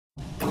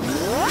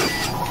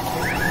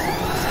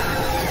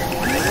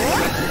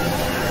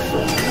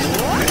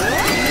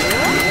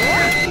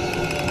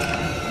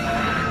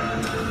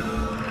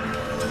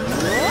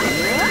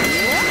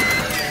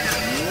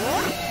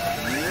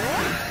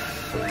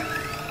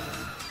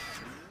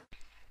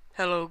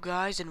Hello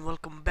guys and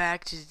welcome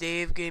back to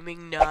Dave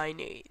Gaming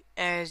 98.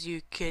 As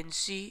you can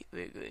see,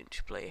 we're going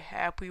to play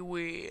Happy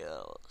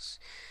Wheels.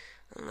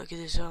 And look at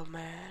this old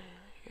man.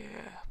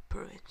 Yeah,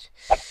 brilliant.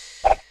 You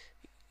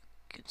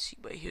can see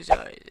by his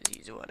eyes that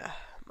he's wanna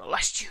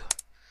molest you.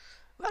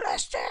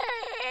 Molest you!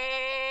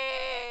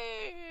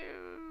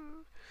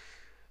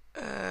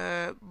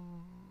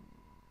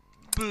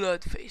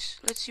 Bloodface.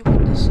 Let's see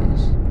what this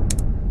is.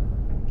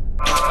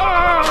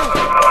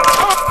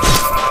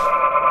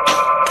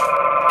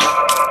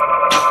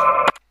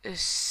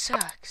 This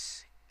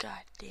sucks.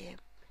 God damn.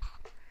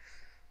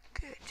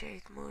 Okay, I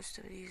checked most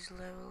of these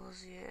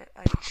levels. Yeah,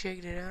 I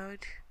checked it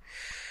out.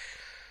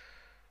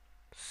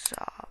 So,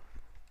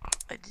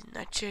 I did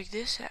not check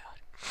this out.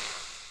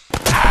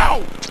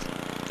 Ow!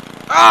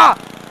 Ah!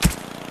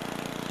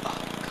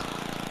 Oh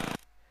god.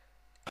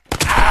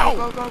 Ow!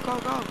 Go, go, go,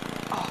 go.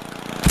 Oh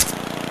god.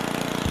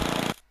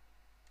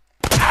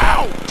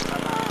 Ow!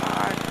 Come on.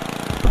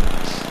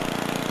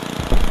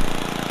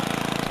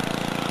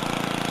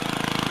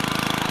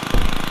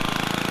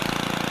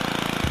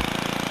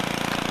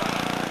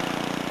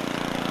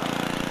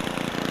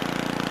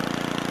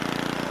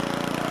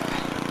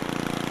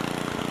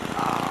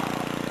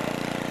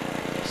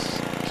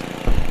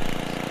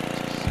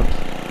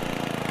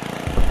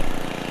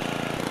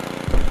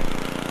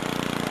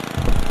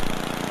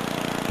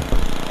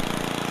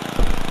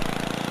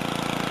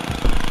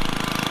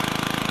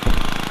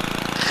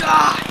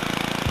 God!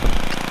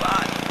 Come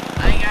on!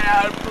 I got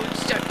output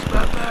stuck to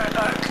my back. I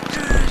can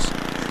do this!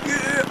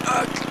 Yeah,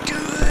 I can do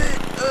it!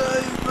 I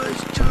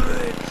must do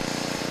it!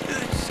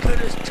 It's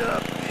gonna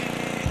stop me!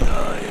 I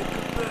am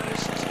the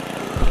best!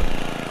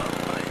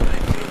 I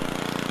feel...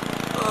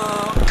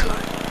 Oh,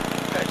 God!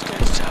 That's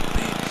gonna stop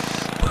me!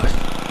 Must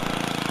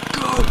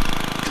go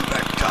to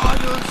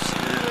McDonald's!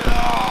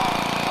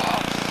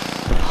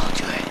 I'll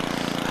do it!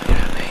 I'm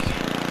gonna make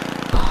it!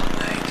 I'll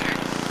make it!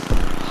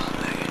 I'll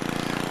make it!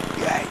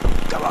 Yay!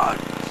 Come on!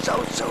 So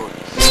soon!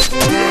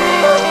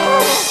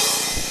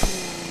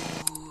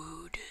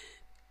 Food.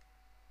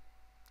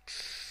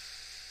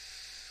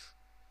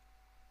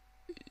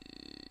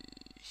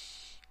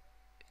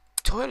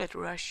 Toilet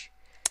rush.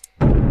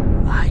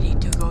 I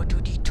need to go to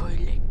the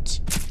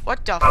toilet.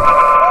 What the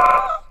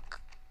fuck?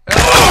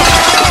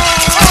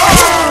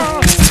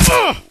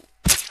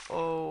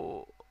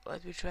 Oh,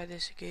 let me try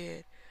this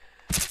again.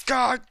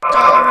 God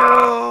damn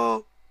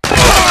you!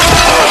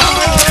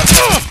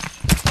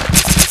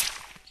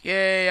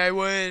 Yay, I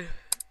win.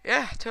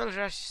 Yeah, toilet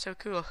rush is so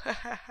cool.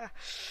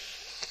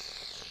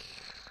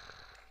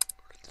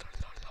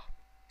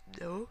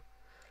 No.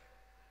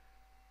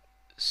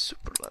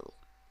 Super level.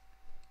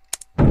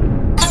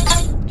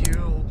 The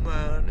old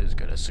man is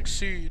gonna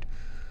succeed.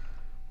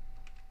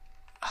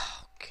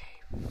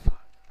 Okay,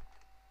 fuck.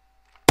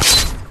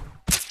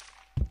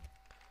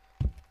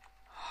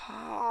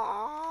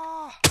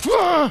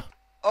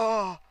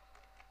 Oh.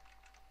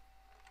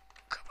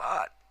 Come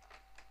on.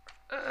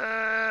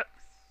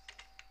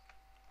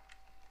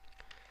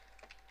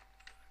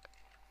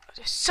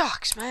 This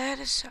sucks, man.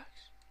 This sucks.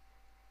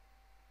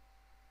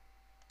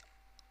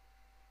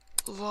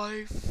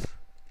 Life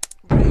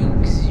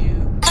brings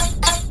you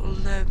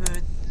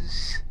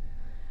lemons.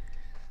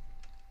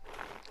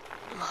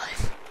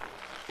 Life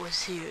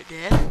was here,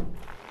 death.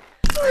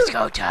 Let's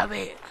go,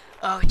 Tommy.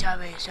 Oh,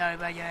 Tommy, sorry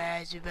about your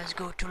ass. You best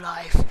go to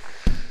life.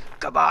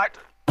 Come on.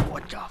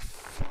 What the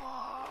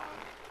fuck?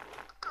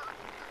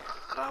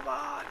 Come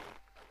on.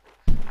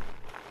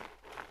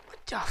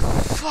 What the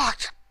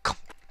fuck? Come.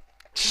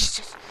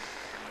 Jesus.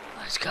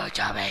 Let's go,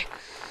 Tommy.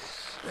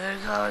 We're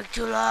going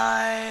to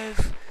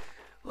life.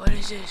 What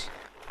is this?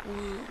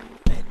 Woo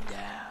and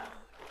down.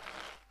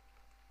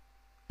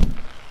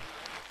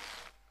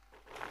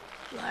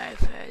 Life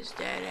has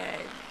dead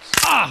ends.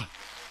 Ah!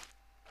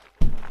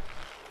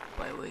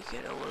 But we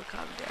can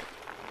overcome them.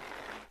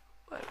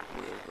 But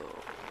we'll go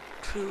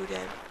through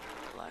them.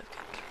 Life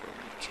can throw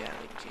new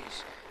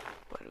challenges.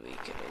 But we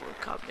can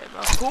overcome them.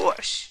 Of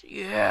course!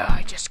 Yeah,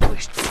 I just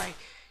squished my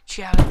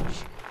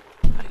challenge.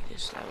 Like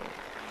this level.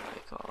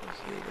 Like all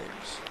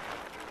humans.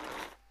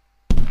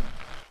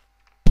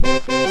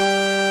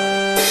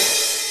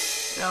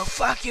 No,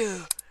 fuck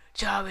you,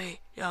 Tommy.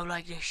 Don't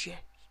like this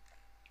shit.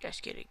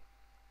 Just kidding.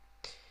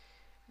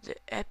 The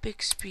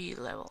epic speed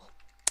level.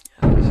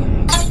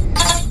 Okay.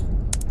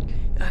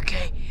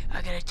 Okay,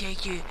 I'm gonna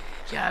take you,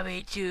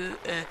 Tommy, to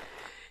a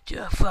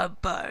fun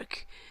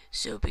park.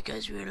 So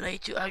because we're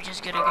late to, I'm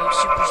just gonna go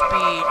super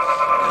speed.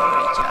 Don't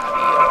worry,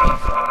 Tommy, you'll be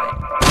fine.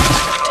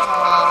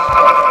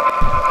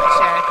 I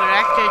said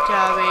corrected,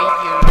 Tommy.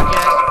 You're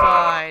just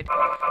fine.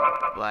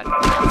 But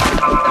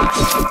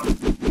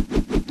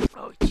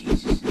oh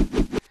Jesus.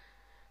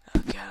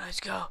 Okay, let's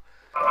go.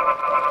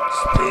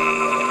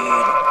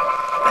 Speed.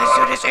 Let's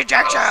do this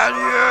injection.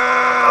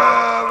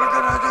 Yeah, we're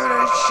gonna do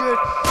this shit.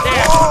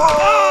 There.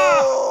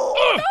 Oh!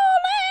 No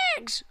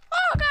legs.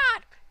 Oh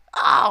God.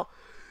 Oh,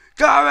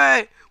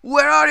 Tommy,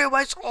 where are you,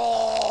 my?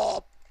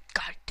 Oh,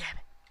 God damn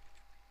it.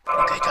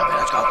 Okay, Tommy,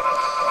 let's go. Oh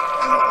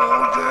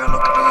yeah,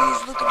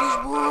 look at these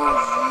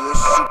moves. You're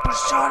super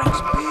supersonic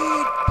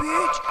speed,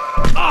 bitch.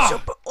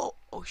 Super.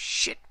 Oh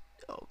shit.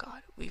 Oh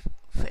god, we've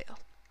failed.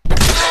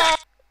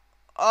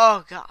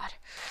 Oh god.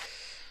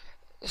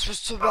 This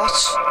was too much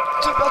speed.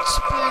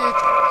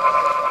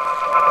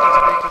 Let's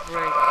make a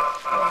break.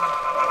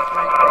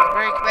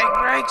 Break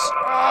brakes.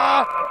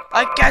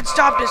 I can't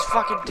stop this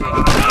fucking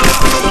thing.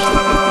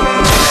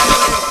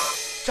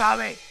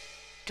 Tommy,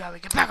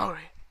 get back over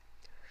here.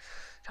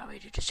 Tommy,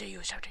 did you say you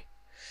were something?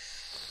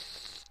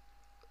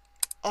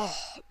 Oh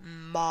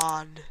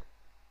man,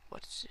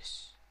 what's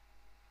this?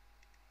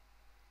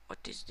 What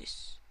is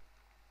this?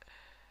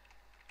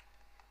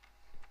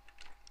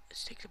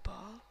 Let's take the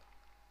ball.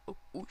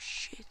 Oh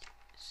shit!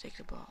 Let's take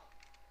the ball.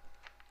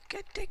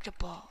 Can't take the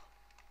ball.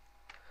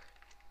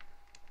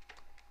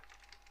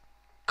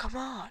 Come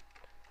on.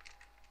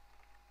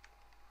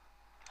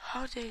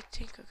 How do they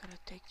think I'm gonna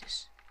take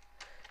this?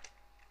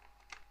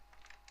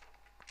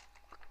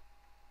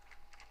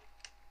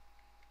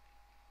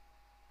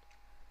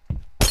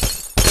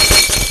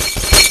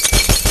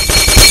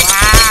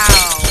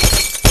 Wow!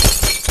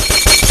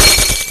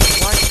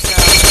 What the?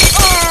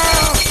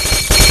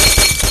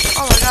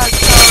 Oh my god,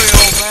 sorry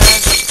old man.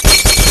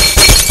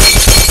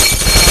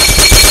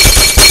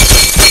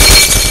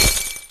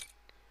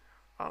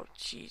 Oh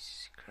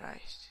Jesus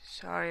Christ.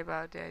 Sorry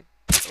about that,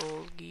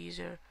 old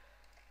geezer.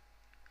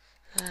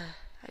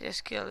 I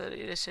just killed an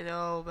innocent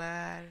old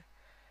man.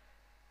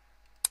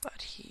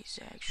 But he's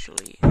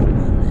actually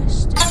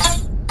molested.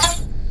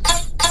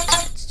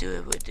 Let's do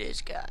it with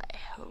this guy.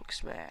 Hulk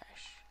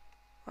smash.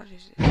 What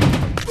is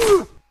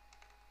it?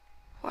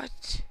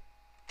 What?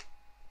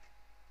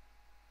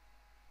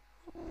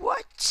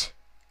 What?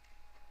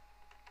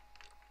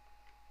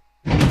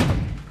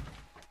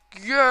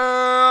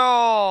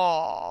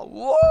 Yeah!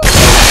 Whoa!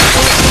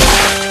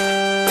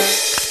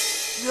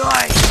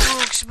 Nice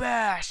Hulk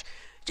smash!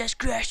 Just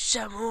crash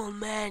some old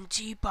man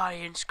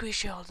T-body and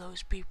squish all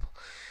those people.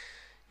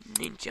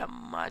 Ninja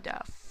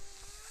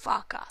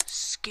motherfucker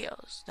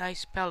skills.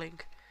 Nice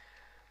spelling.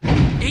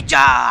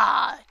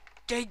 Ninja!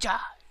 Ginger.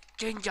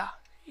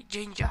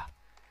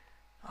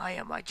 I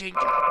am a ginger.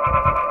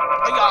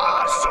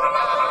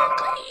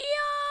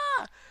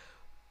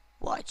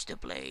 Watch the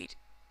blade.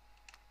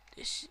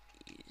 This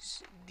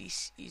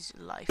is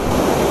life.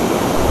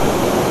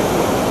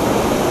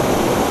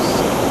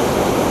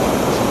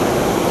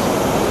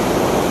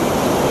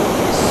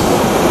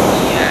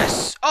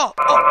 Yes. Oh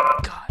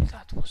God,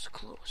 that was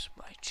close,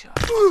 my child.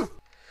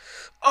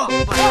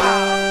 Oh my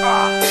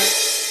God.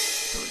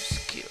 Those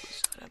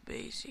skills are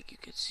amazing. You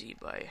can see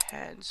my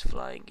hands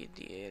flying in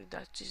the air.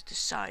 That is the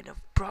sign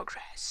of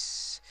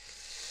progress.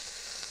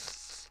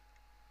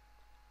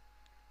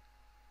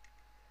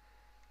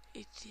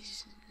 It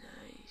is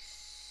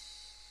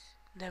nice.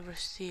 Never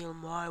steal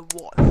my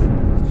wife.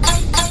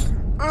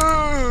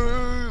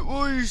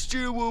 Why you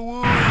steal my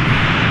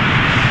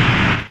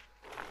wife?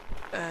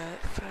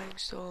 Frank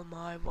stole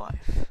my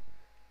wife.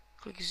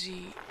 Click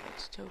Z.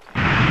 It's token.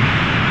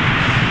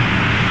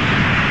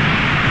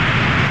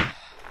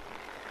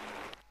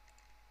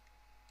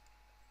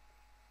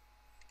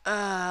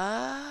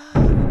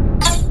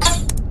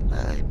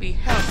 Let me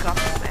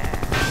helicopter man.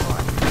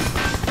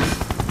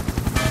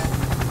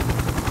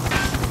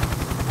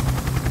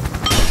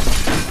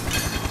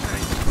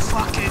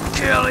 Fucking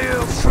kill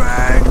you,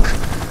 Frank!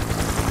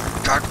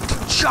 Got to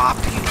chop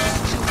you!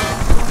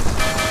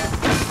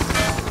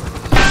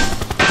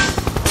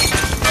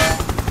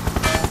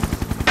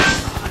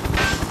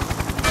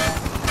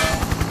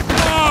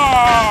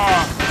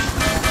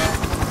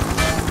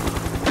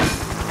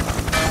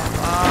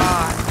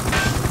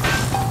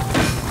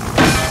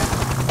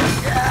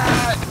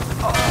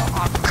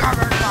 I'm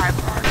covered by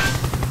blood.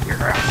 You're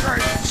gonna turn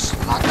you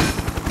slut.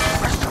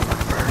 Rest of the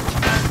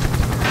virgin.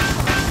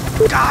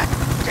 God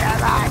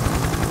damn it!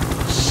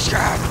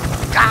 Shit!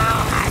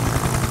 God!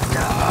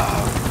 No!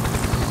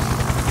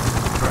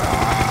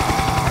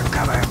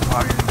 Come here,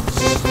 fucking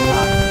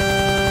slut!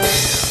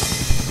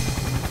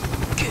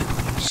 Give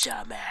me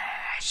some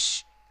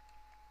ass!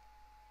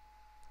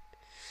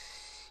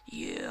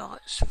 Yeah,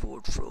 it's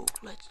Ford Frog.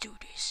 Let's do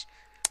this.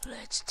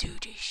 Let's do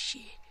this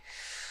shit.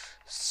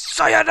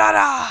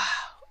 Sayonara!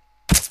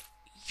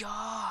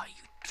 Yeah,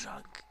 you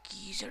drunk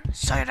geezer.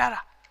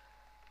 Sayonara!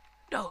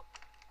 No!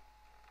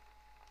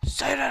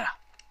 Sayonara!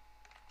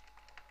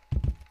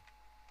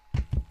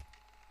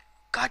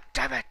 God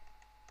damn it!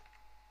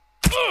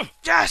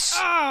 Yes!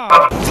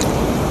 Oh,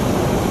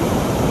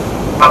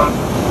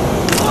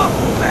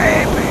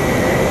 baby!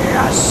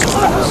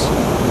 Assholes!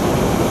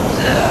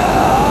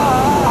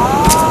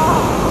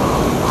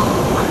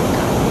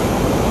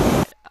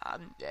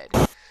 I'm dead.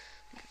 Let's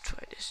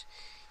try this.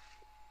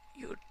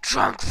 You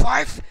drunk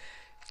wife!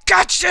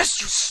 Catch this,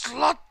 you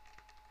slut!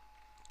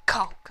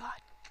 Oh, God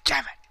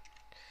damn it!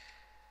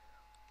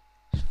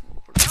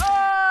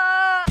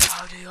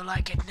 How do you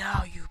like it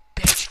now, you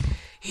bitch?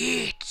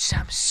 Eat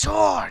some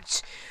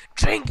swords!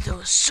 Drink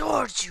those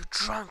swords, you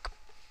drunk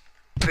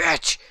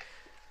bitch!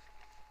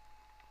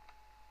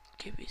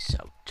 Give me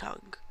some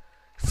tongue.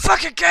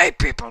 Fucking gay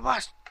people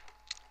must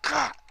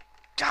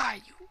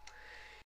die, you